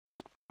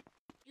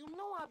You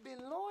know I've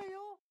been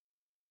loyal.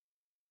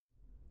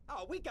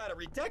 Oh, we gotta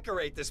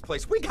redecorate this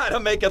place. We gotta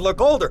make it look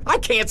older. I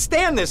can't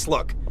stand this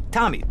look.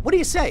 Tommy, what do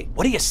you say?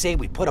 What do you say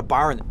we put a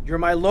bar in the... You're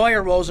my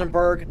lawyer,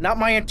 Rosenberg, not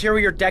my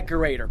interior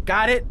decorator.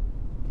 Got it?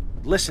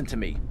 Listen to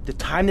me. The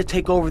time to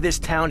take over this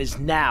town is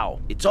now.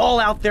 It's all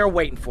out there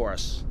waiting for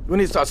us. We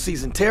need to start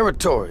seizing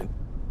territory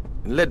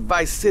and let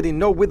Vice City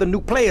know we're the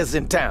new players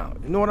in town.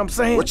 You know what I'm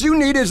saying? What you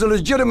need is a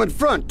legitimate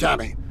front,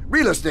 Tommy.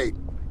 Real estate.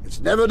 It's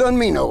never done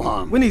me no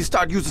harm. We need to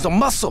start using some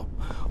muscle,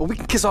 or we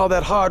can kiss all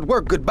that hard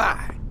work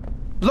goodbye.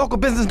 Local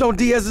business know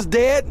Diaz is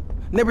dead,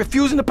 and they're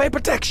refusing to pay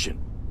protection.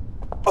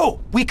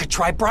 Oh, we could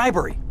try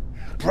bribery.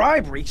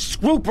 Bribery?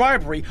 Screw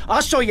bribery.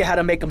 I'll show you how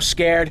to make them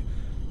scared.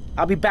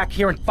 I'll be back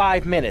here in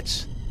 5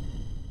 minutes.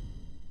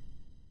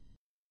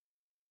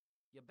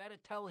 You better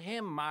tell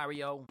him,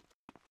 Mario.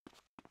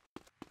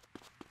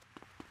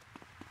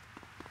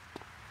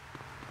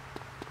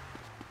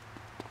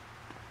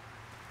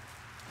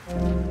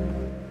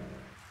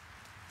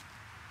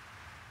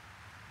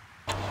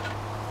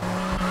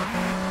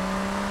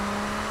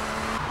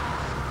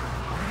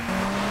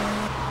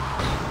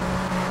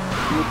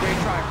 Great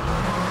driver.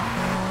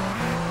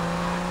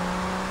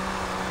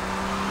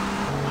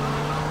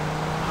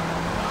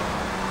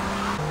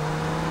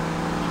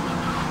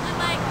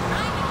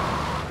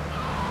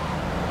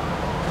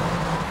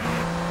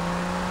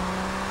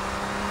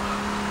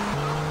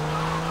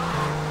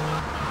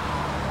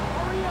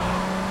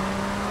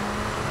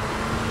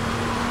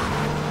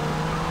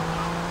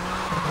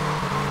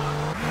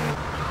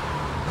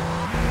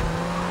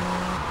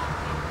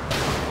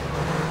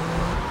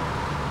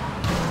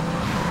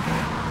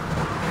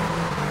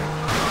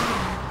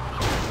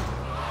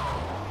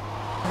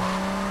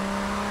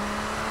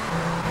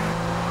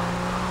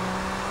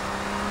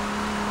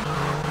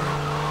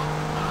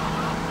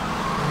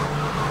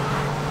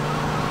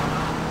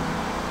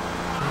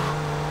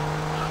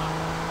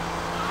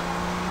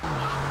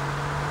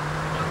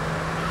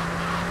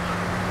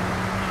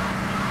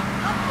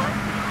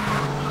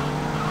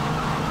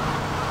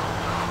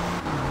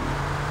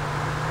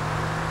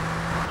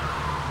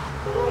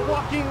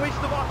 Walking waste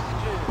of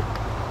oxygen.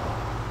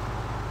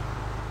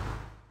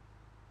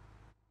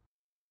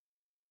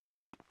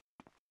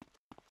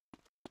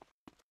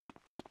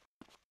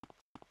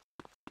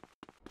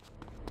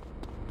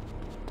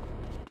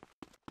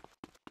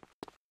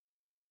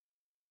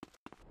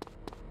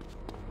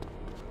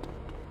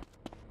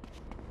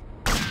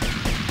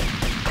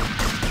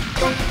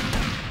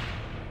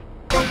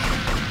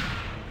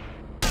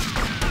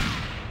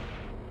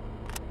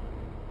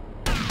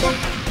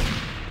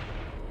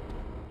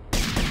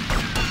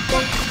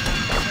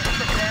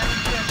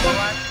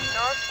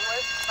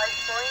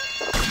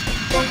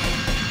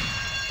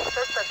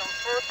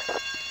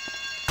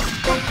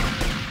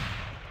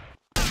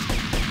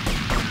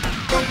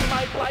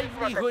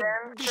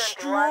 Livelihood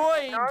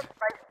destroyed.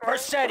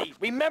 Vercetti,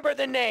 remember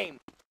the name.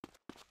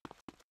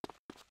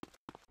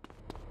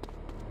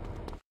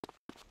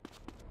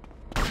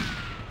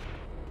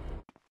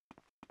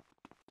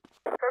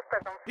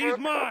 He's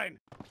mine.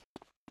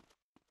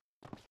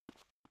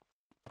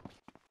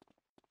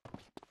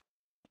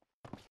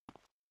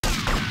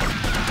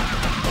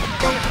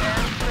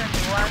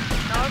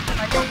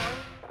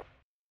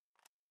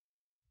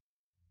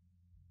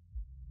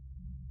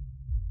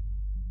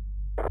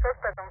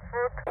 Suspect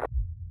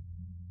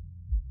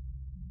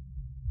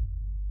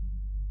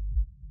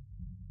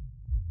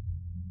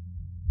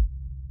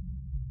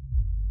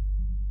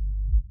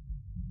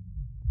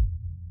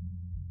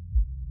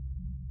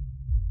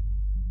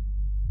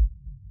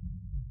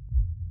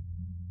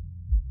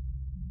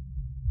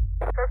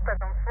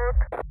on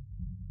foot.